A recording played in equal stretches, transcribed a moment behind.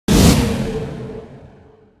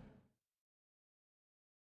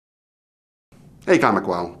Hey,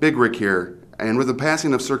 ComicWow, Big Rick here. And with the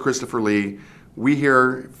passing of Sir Christopher Lee, we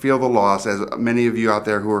here feel the loss, as many of you out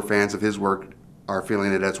there who are fans of his work are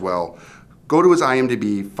feeling it as well. Go to his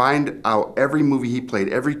IMDb, find out every movie he played,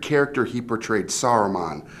 every character he portrayed.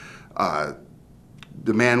 Saruman,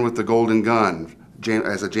 the man with the golden gun,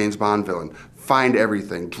 as a James Bond villain. Find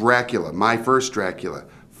everything. Dracula, my first Dracula.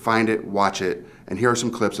 Find it, watch it, and here are some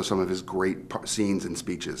clips of some of his great scenes and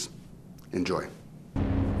speeches. Enjoy.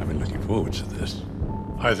 I've been looking forward to this.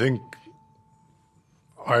 I think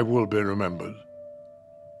I will be remembered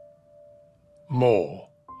more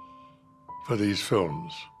for these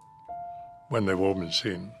films when they've all been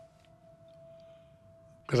seen,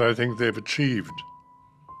 because I think they've achieved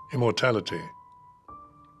immortality.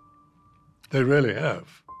 They really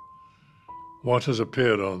have. What has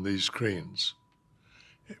appeared on these screens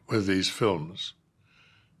with these films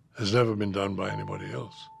has never been done by anybody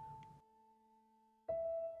else.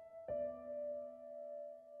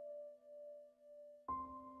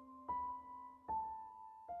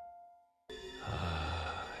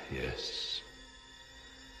 Yes,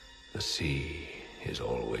 the sea is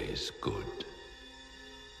always good.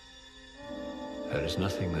 There is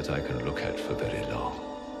nothing that I can look at for very long,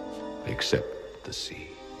 except the sea.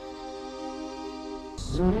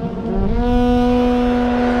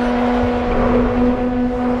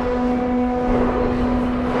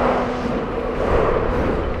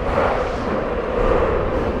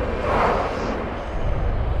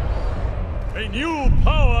 A new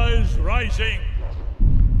power is rising.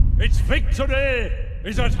 Its victory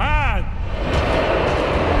is at hand.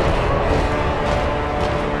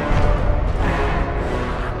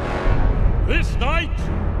 This night,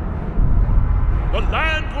 the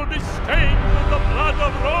land will be stained with the blood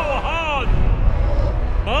of Rohan.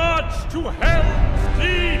 March to Hell's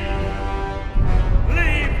Deep.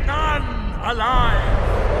 Leave none alive.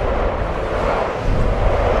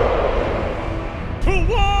 To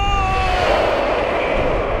war!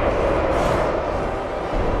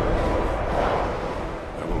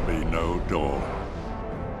 No dawn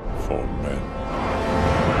for men.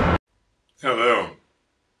 Hello,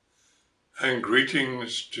 and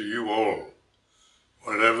greetings to you all,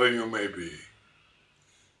 wherever you may be.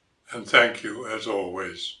 And thank you, as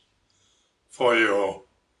always, for your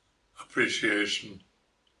appreciation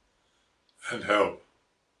and help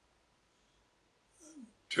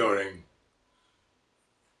during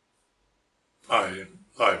my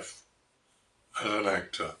life as an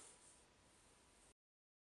actor.